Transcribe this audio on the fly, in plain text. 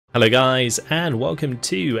Hello guys, and welcome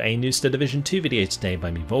to a new Division 2 video today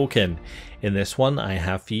by me, Eugen. In this one I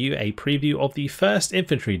have for you a preview of the 1st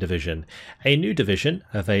Infantry Division, a new division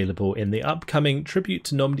available in the upcoming Tribute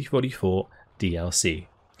to Normandy 44 DLC.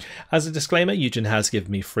 As a disclaimer, Eugen has given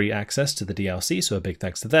me free access to the DLC, so a big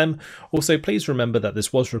thanks to them. Also, please remember that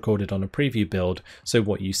this was recorded on a preview build, so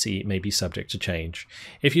what you see may be subject to change.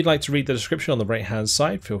 If you'd like to read the description on the right hand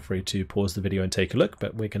side, feel free to pause the video and take a look,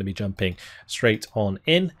 but we're going to be jumping straight on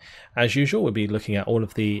in. As usual, we'll be looking at all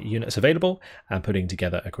of the units available and putting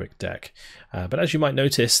together a quick deck. But as you might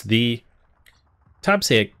notice, the tabs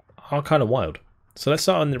here are kind of wild. So let's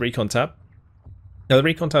start on the Recon tab. Now the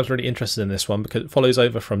Recon tab is really interested in this one because it follows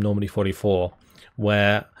over from Normandy 44,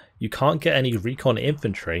 where you can't get any Recon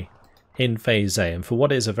infantry in Phase A, and for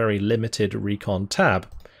what is a very limited Recon tab,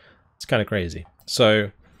 it's kind of crazy.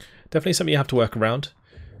 So definitely something you have to work around.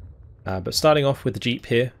 But starting off with the Jeep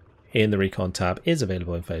here in the Recon tab is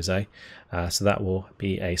available in Phase A, so that will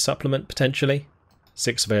be a supplement potentially.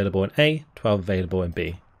 6 available in A, 12 available in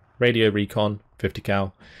B. Radio Recon, 50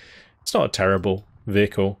 cal. It's not a terrible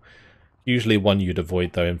vehicle. Usually one you'd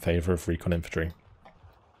avoid though in favour of Recon Infantry.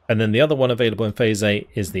 And then the other one available in Phase A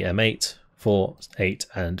is the M8 for 8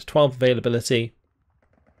 and 12 availability.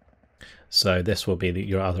 So this will be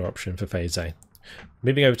your other option for Phase A.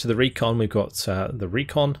 Moving over to the Recon, we've got the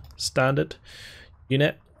Recon standard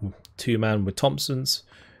unit, 2-man with Thompsons,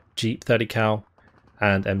 Jeep 30 cal,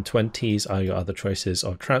 and M20s are your other choices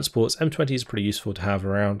of transports. M20s are pretty useful to have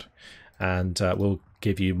around and will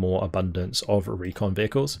give you more abundance of Recon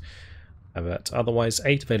vehicles. But otherwise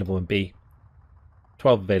 8 available in B,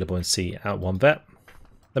 12 available in C at 1 vet.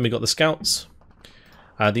 Then we got the Scouts.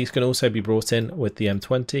 These can also be brought in with the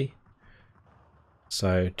M20.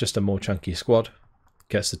 So just a more chunky squad.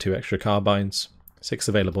 Gets the 2 extra carbines. 6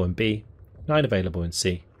 available in B, 9 available in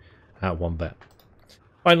C at 1 vet.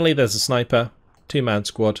 Finally there's a Sniper, 2-man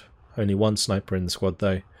squad. Only 1 sniper in the squad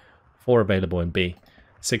though. 4 available in B,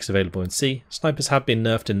 6 available in C. Snipers have been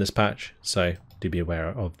nerfed in this patch, so do be aware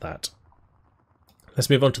of that. Let's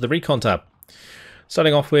move on to the Recon tab.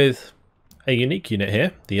 Starting off with a unique unit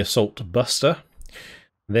here, the Assault Buster.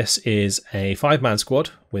 This is a 5-man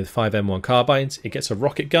squad with 5 M1 carbines. It gets a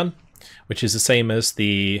rocket gun, which is the same as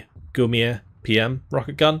the Gumier PM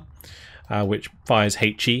rocket gun, which fires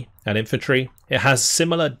HE at infantry. It has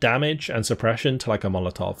similar damage and suppression to like a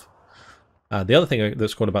Molotov. The other thing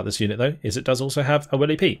that's cool about this unit though is it does also have a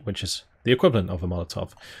Willy P, which is the equivalent of a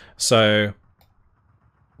Molotov. So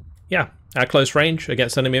yeah, at close range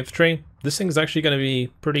against enemy infantry, this thing is actually going to be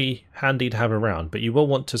pretty handy to have around, but you will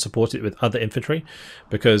want to support it with other infantry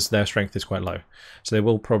because their strength is quite low. So they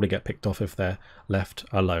will probably get picked off if they're left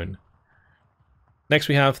alone. Next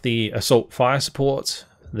we have the Assault Fire Support.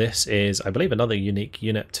 This is, I believe, another unique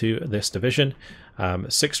unit to this division.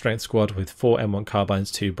 6 strength squad with 4 M1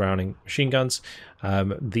 carbines, 2 Browning machine guns.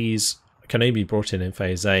 These can only be brought in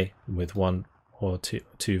Phase A with 1 or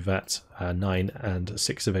 2 vet, 9 and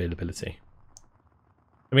 6 availability.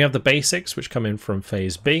 And we have the basics which come in from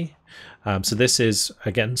Phase B. So this is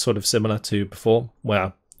again sort of similar to before,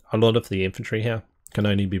 where a lot of the infantry here can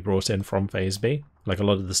only be brought in from Phase B. Like a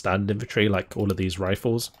lot of the standard infantry, like all of these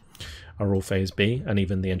rifles, are all Phase B, and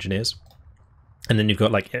even the engineers. And then you've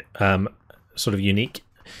got like sort of unique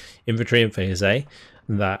infantry in Phase A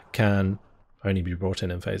that can only be brought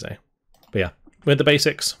in Phase A. But yeah, with the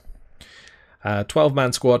basics.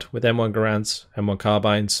 12-man squad with M1 Garands, M1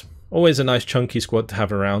 carbines. Always a nice chunky squad to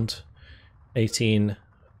have around. 18,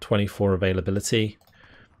 24 availability.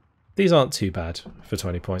 These aren't too bad for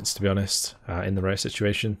 20 points, to be honest, in the right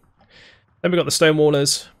situation. Then we've got the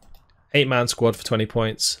Stonewallers. 8-man squad for 20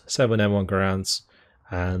 points, 7 M1 Garands,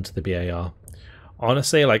 and the BAR.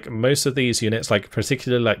 Honestly, like most of these units, like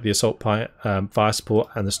particularly like the Assault Fire Support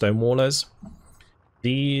and the Stonewallers,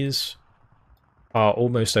 these are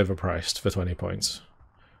almost overpriced for 20 points.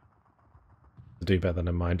 Do better than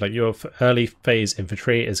in mind. Like your early phase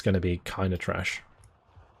infantry is going to be kind of trash.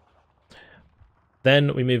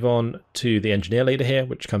 Then we move on to the engineer leader here,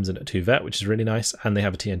 which comes in at 2 vet, which is really nice, and they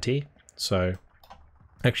have a TNT. So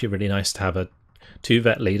actually really nice to have a 2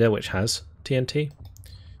 vet leader which has TNT.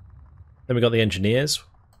 Then we got the engineers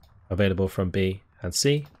available from B and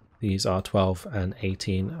C. These are 12 and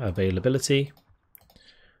 18 availability.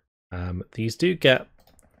 These do get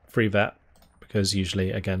free vet because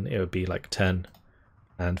usually again it would be like 10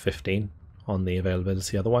 and 15 on the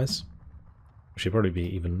availability otherwise. It should probably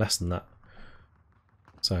be even less than that.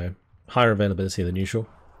 So higher availability than usual.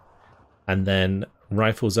 And then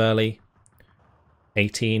rifles early,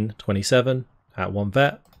 18, 27 at 1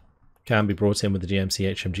 vet. Can be brought in with the GMC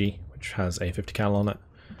HMG, which has a 50 cal on it.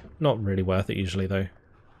 Not really worth it usually though.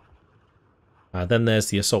 Then there's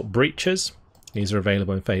the assault breachers. These are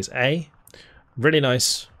available in phase A. Really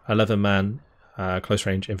nice 11-man close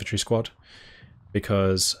range infantry squad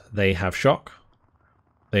because they have shock.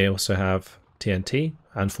 They also have TNT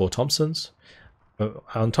and 4 Thompsons. But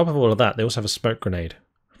on top of all of that, they also have a smoke grenade.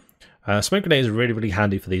 Smoke grenade is really, really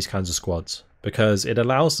handy for these kinds of squads because it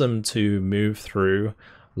allows them to move through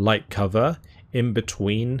light cover in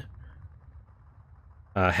between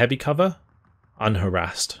heavy cover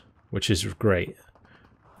unharassed, which is great.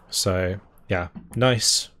 So yeah,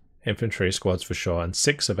 nice infantry squads for sure, and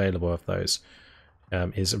 6 available of those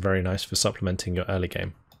is very nice for supplementing your early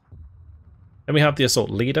game. Then we have the assault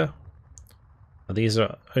leader. These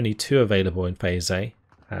are only 2 available in phase A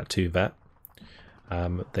at 2 vet.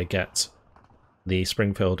 They get the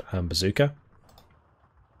Springfield and bazooka.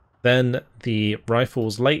 Then the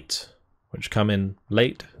rifles late, which come in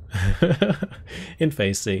late in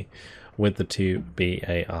phase C with the 2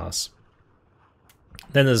 BARs.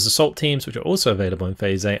 Then there's assault teams, which are also available in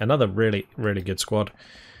phase A. Another really, really good squad.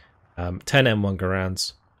 10 M1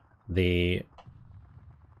 Garands, the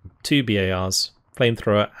 2 BARs,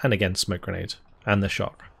 flamethrower, and again smoke grenade, and the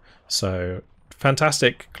shock. So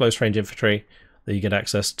fantastic close range infantry that you get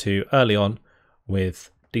access to early on with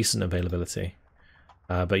decent availability.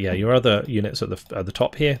 But yeah, your other units at the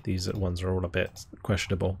top here, these ones are all a bit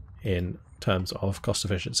questionable in terms of cost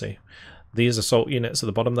efficiency. These assault units at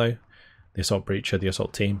the bottom though, the assault breacher, the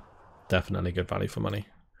assault team, definitely good value for money.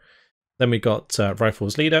 Then we got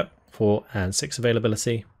rifles leader, 4 and 6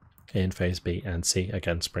 availability in phase B and C.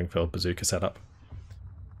 Again, Springfield bazooka setup.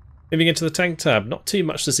 Moving into the tank tab, not too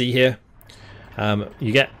much to see here.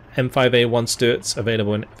 You get M5A1 Stuarts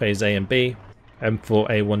available in phase A and B,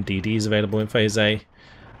 M4A1 DDs available in phase A,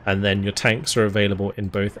 and then your tanks are available in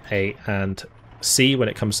both A and C when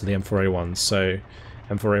it comes to the M4A1s. So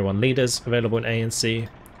M4A1 leaders available in A and C,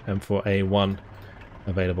 M4A1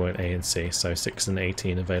 available in A and C, so 6 and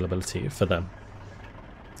 18 availability for them.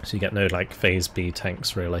 So you get no like phase B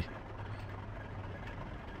tanks really.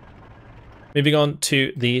 Moving on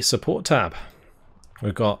to the support tab,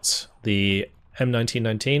 we've got the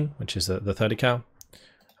M1919, which is the 30 cal,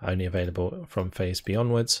 only available from phase B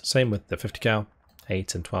onwards. Same with the 50 cal,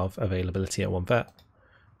 8 and 12 availability at 1 vet.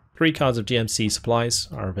 3 cards of GMC supplies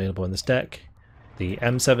are available in this deck. The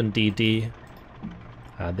M7DD,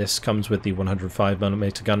 this comes with the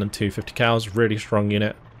 105mm gun and 2 50 cals, really strong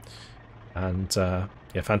unit, and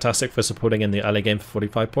yeah, fantastic for supporting in the early game for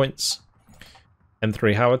 45 points.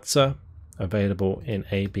 M3 howitzer available in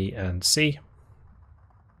A, B and C.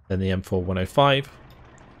 Then the M4 105,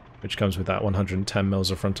 which comes with that 110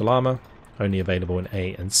 mils of frontal armor, only available in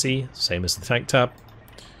A and C, same as the tank tab.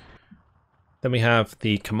 Then we have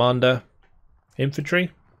the commander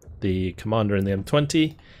infantry, the commander in the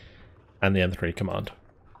M20, and the M3 command.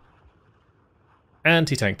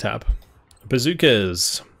 Anti-tank tab,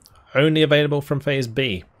 bazookas, only available from phase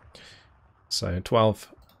B. So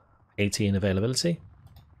 12, 18 availability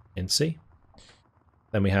in C.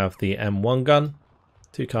 Then we have the M1 gun,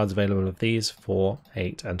 2 cards available of these, 4,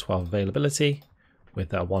 8 and 12 availability with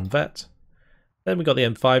that 1 vet. Then we got the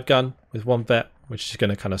M5 gun with 1 vet, which is going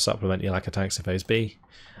to kind of supplement your lack of tanks in phase B.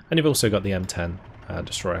 And you've also got the M10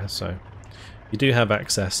 destroyer, so you do have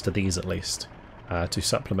access to these at least to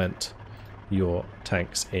supplement your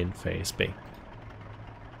tanks in phase B.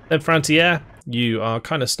 Then for anti-air, you are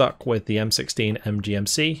kind of stuck with the M16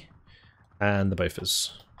 MGMC and the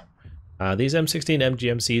Bofors. These M16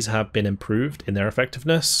 MGMCs have been improved in their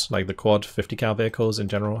effectiveness, like the quad 50 cal vehicles in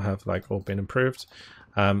general have like all been improved.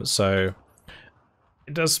 So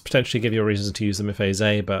it does potentially give you a reason to use them in phase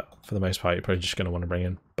A, but for the most part you're probably just going to want to bring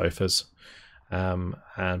in Bofors and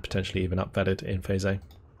potentially even up-vetted in phase A.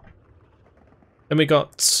 Then we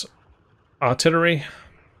got artillery.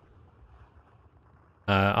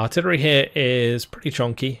 Artillery here is pretty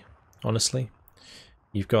chunky, honestly.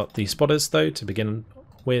 You've got the spotters though to begin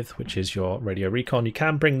with, which is your radio recon. You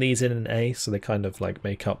can bring these in A, so they kind of like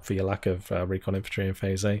make up for your lack of recon infantry in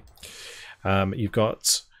phase A. You've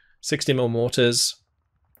got 60mm mortars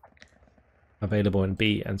available in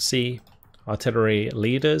B and C. Artillery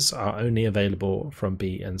leaders are only available from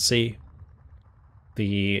B and C.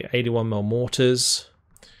 The 81mm mortars,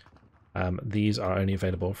 these are only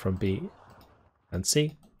available from B and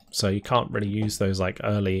C, so you can't really use those like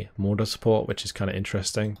early mortar support, which is kind of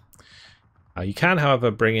interesting. You can,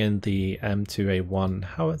 however, bring in the M2A1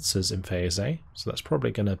 howitzers in phase A, so that's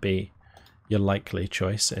probably going to be your likely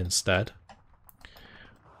choice instead.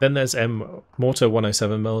 Then there's mortar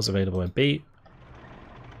 107mm available in B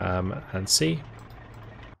and C.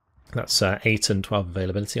 That's 8 and 12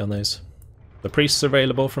 availability on those. The priests are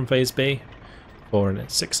available from phase B, 4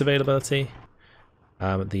 and 6 availability.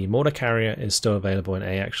 The mortar carrier is still available in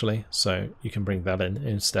A actually, so you can bring that in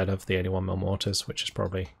instead of the 81mm mortars, which is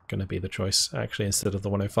probably going to be the choice actually instead of the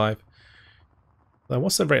 105.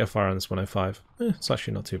 What's the rate of fire on this 105? It's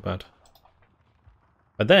actually not too bad.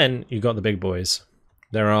 But then you got the big boys.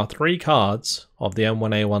 There are 3 cards of the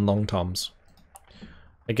M1A1 long toms.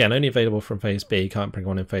 Again, only available from phase B, can't bring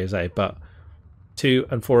one in phase A, but 2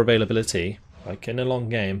 and 4 availability, like in a long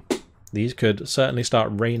game, these could certainly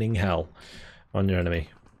start raining hell on your enemy.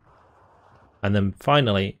 And then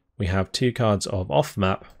finally, we have 2 cards of off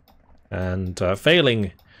map, and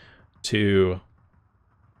failing to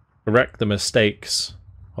correct the mistakes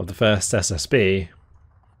of the first SSB,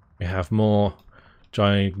 we have more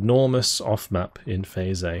ginormous off map in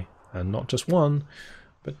phase A, and not just 1,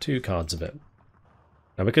 but 2 cards of it.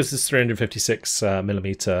 Now, because it's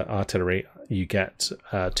 356mm artillery, you get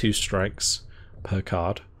 2 strikes per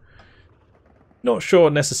card. Not sure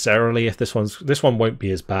necessarily if this one won't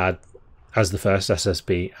be as bad as the first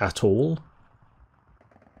SSB at all,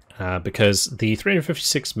 because the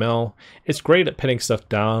 356mm, it's great at pinning stuff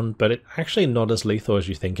down, but it's actually not as lethal as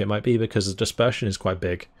you think it might be because the dispersion is quite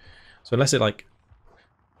big. So unless it like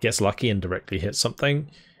gets lucky and directly hits something,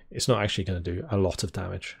 it's not actually going to do a lot of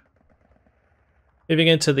damage. Moving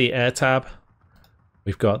into the air tab,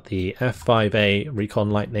 we've got the F5A Recon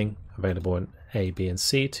Lightning available in A, B, and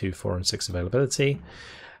C, 2, 4, and 6 availability.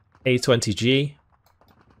 A20G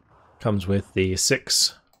comes with the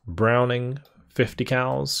 6 Browning 50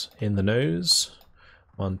 cals in the nose.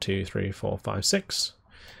 1, 2, 3, 4, 5, 6.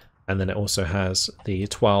 And then it also has the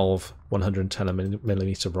 12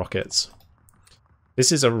 110mm rockets.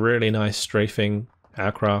 This is a really nice strafing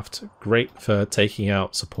aircraft, great for taking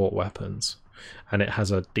out support weapons, and it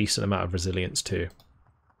has a decent amount of resilience too.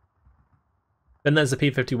 Then there's the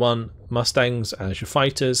P-51 Mustangs as your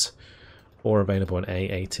fighters, 4 available in A,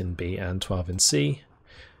 8 in B, and 12 in C.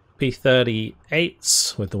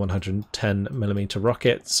 P-38s with the 110mm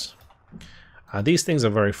rockets. These things are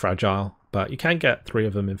very fragile, but you can get 3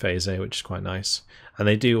 of them in phase A, which is quite nice. And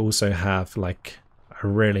they do also have like a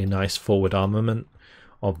really nice forward armament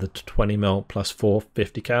of the 20mm plus 4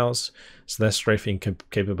 50 cals, so their strafing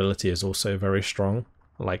capability is also very strong,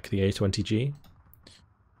 like the A20G.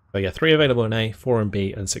 But yeah, 3 available in A, 4 in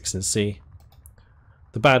B, and 6 in C.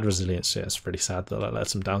 The bad resilience, yeah, it's pretty sad that that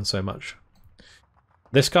lets them down so much.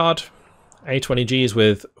 This card, A20Gs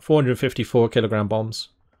with 454 kilogram bombs,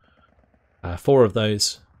 4 of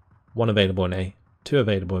those, 1 available in A, 2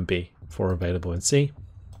 available in B, 4 available in C.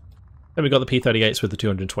 Then we got the P-38s with the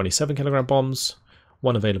 227 kilogram bombs,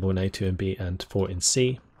 1 available in A, 2 in B, and 4 in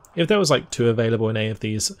C. If there was like 2 available in A of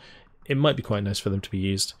these, it might be quite nice for them to be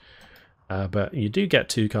used. But you do get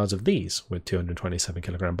 2 cards of these with 227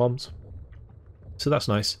 kilogram bombs. So that's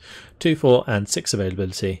nice. 2, 4, and 6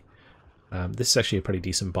 availability. This is actually a pretty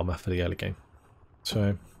decent bomber for the early game.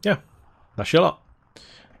 So yeah, that's your lot.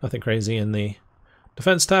 Nothing crazy in the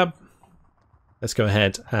defense tab. Let's go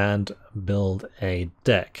ahead and build a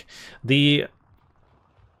deck. The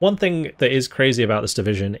one thing that is crazy about this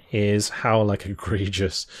division is how like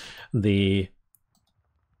egregious the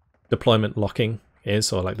deployment locking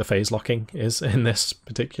is, or like the phase locking is in this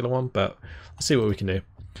particular one, but let's see what we can do.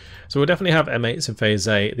 So we'll definitely have M8s in phase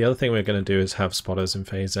A. The other thing we're going to do is have spotters in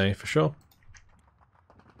phase A for sure.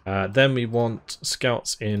 Then we want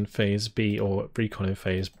scouts in phase B or recon in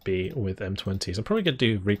phase B with M20s. I'm probably going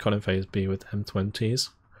to do recon in phase B with M20s.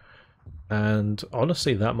 And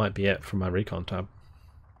honestly, that might be it for my recon tab.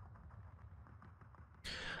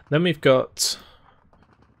 Then we've got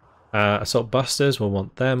assault busters. We'll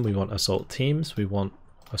want them. We want assault teams. We want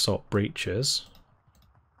assault breachers.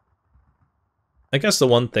 I guess the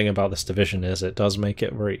one thing about this division is it does make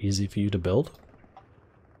it very easy for you to build.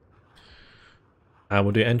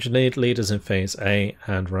 We'll do engineered leaders in phase A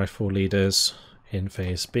and rifle leaders in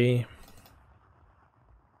phase B.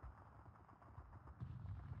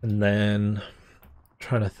 And then,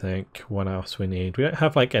 trying to think what else we need. We don't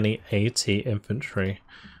have like any AT infantry,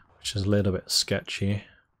 which is a little bit sketchy.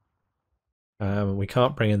 We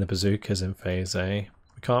can't bring in the bazookas in phase A.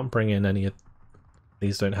 We can't bring in any of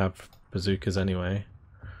these. Don't have bazookas anyway.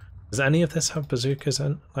 Does any of this have bazookas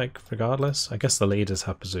in, like, regardless? I guess the leaders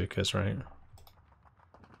have bazookas, right?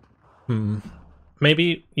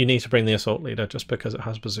 Maybe you need to bring the assault leader just because it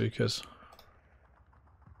has bazookas.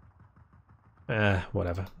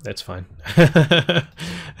 Whatever. It's fine.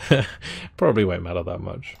 Probably won't matter that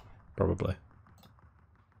much. Probably.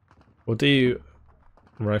 We'll do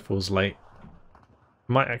rifles late.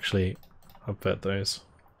 Might actually upvet those.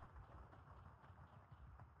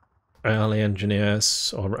 Early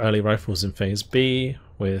engineers or early rifles in phase B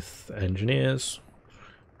with engineers.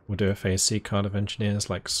 We'll do a phase C card of engineers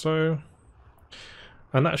like so.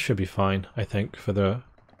 And that should be fine, I think, for the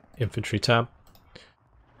infantry tab.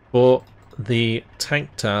 For the tank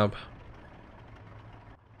tab,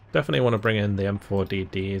 definitely want to bring in the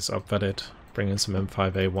M4DDs upvetted, bring in some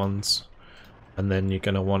M5A1s, and then you're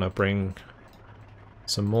going to want to bring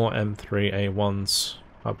some more M3A1s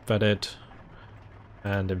upvetted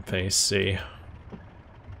and in phase C.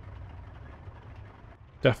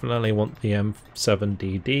 Definitely want the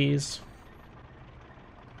M7DDs.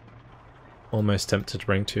 Almost tempted to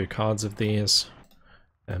bring 2 cards of these.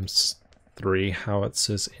 M3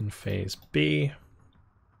 howitzers in phase B.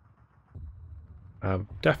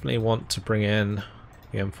 Definitely want to bring in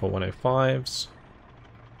the M4105s.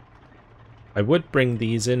 I would bring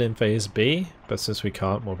these in phase B, but since we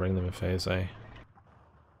can't, we'll bring them in phase A.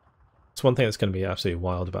 It's one thing that's going to be absolutely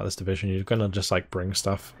wild about this division. You're going to just like bring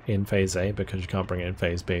stuff in phase A because you can't bring it in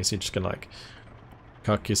phase B, so you're just going to like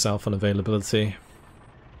cuck yourself on availability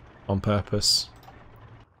on purpose.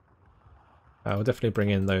 We'll definitely bring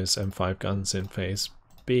in those M5 guns in phase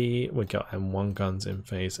B. We got M1 guns in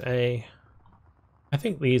phase A. I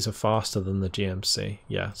think these are faster than the GMC.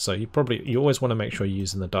 Yeah, so you always want to make sure you're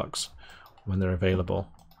using the ducks when they're available.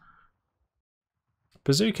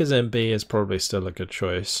 Bazookas in B is probably still a good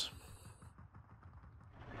choice.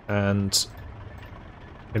 And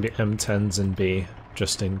maybe M10s in B,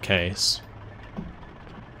 just in case.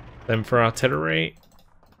 Then for artillery,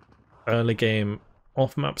 early game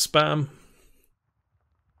off-map spam.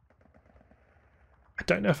 I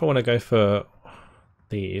don't know if I want to go for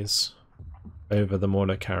these over the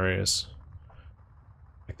mortar carriers.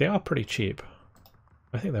 Like, they are pretty cheap.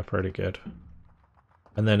 I think they're pretty good.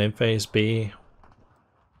 And then in phase B,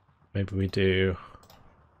 maybe we do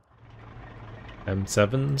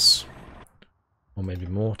M7s, or maybe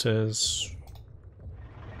mortars.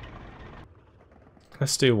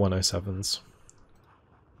 Let's do 107s.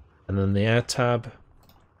 And then the air tab,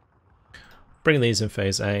 bring these in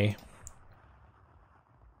phase A.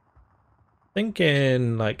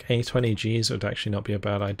 Thinking like A20Gs would actually not be a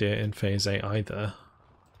bad idea in phase A either.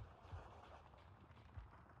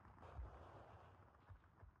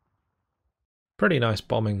 Pretty nice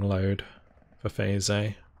bombing load for phase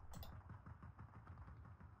A.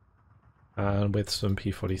 And with some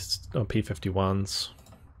P40 or P51s,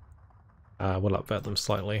 we'll upvet them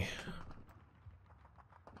slightly.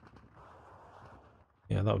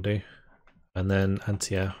 Yeah, that'll do. And then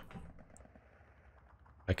anti-air.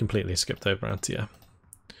 I completely skipped over anti-air.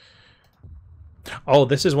 Oh,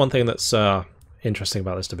 this is one thing that's interesting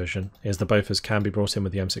about this division, is the Bofors can be brought in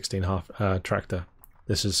with the M16 half tractor.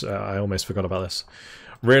 This is, I almost forgot about this.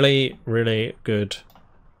 Really, really good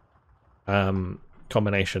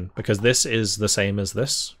combination, because this is the same as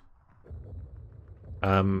this,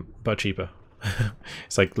 but cheaper.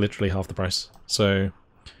 It's like literally half the price. So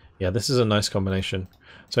yeah, this is a nice combination.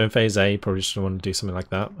 So in phase A, you probably just want to do something like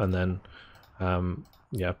that, and then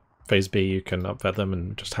yeah, phase B, you can upvet them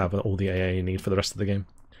and just have all the AA you need for the rest of the game.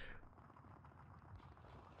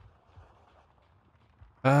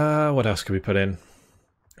 What else could we put in?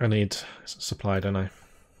 I need supply, don't I?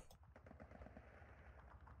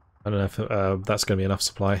 I don't know if that's going to be enough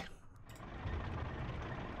supply.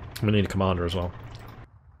 We need a commander as well.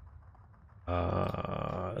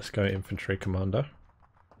 Let's go infantry commander.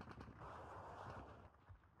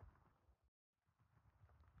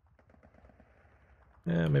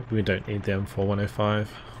 Yeah, maybe we don't need the M4105.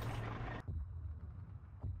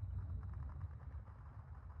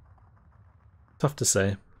 Tough to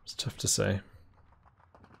say. It's tough to say.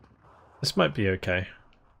 This might be okay.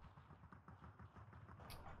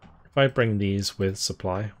 If I bring these with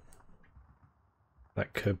supply,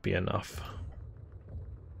 that could be enough.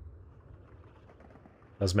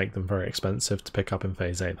 Does make them very expensive to pick up in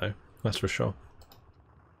phase A though, that's for sure.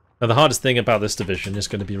 Now the hardest thing about this division is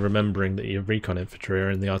going to be remembering that your recon infantry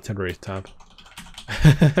are in the artillery tab.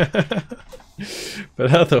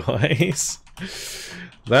 But otherwise,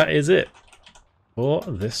 that is it for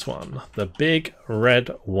this one. The big red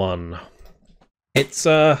one. It's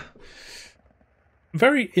a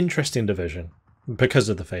very interesting division because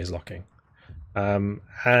of the phase locking.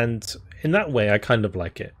 And in that way I kind of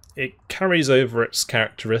like it. It carries over its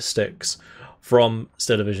characteristics from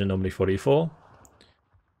Steel Division Normandy 44.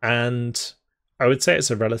 And I would say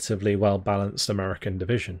it's a relatively well-balanced American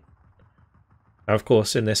division. Now, of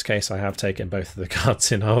course, in this case, I have taken both of the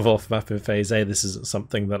cards in off-map in phase A. This isn't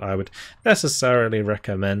something that I would necessarily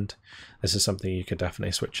recommend. This is something you could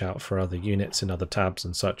definitely switch out for other units in other tabs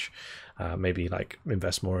and such. Maybe like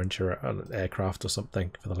invest more into your aircraft or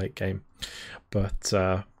something for the late game. But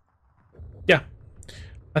yeah,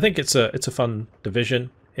 I think it's a fun division.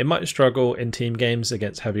 It might struggle in team games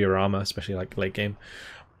against heavier armor, especially like late game,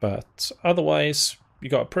 but otherwise you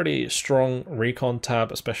got a pretty strong recon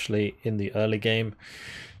tab, especially in the early game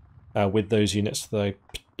with those units that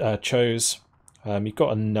I chose. You've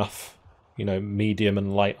got enough, you know, medium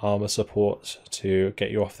and light armor support to get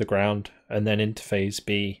you off the ground, and then into phase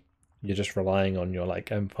B you're just relying on your like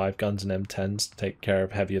M5 guns and M10s to take care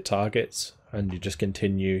of heavier targets, and you just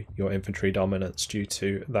continue your infantry dominance due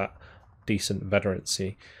to that decent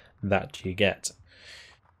veterancy that you get.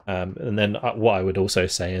 And then what I would also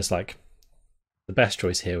say is like the best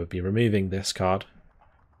choice here would be removing this card.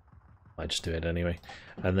 I just do it anyway,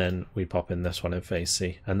 and then we pop in this one in phase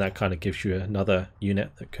C, and that kind of gives you another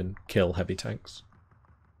unit that can kill heavy tanks.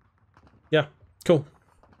 Yeah, cool.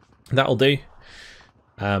 That'll do.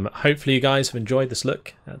 Hopefully you guys have enjoyed this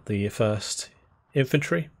look at the first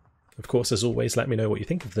infantry. Of course, as always, let me know what you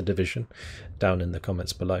think of the division down in the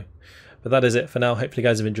comments below. But that is it for now. Hopefully you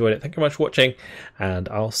guys have enjoyed it. Thank you very much for watching, and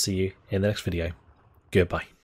I'll see you in the next video. Goodbye.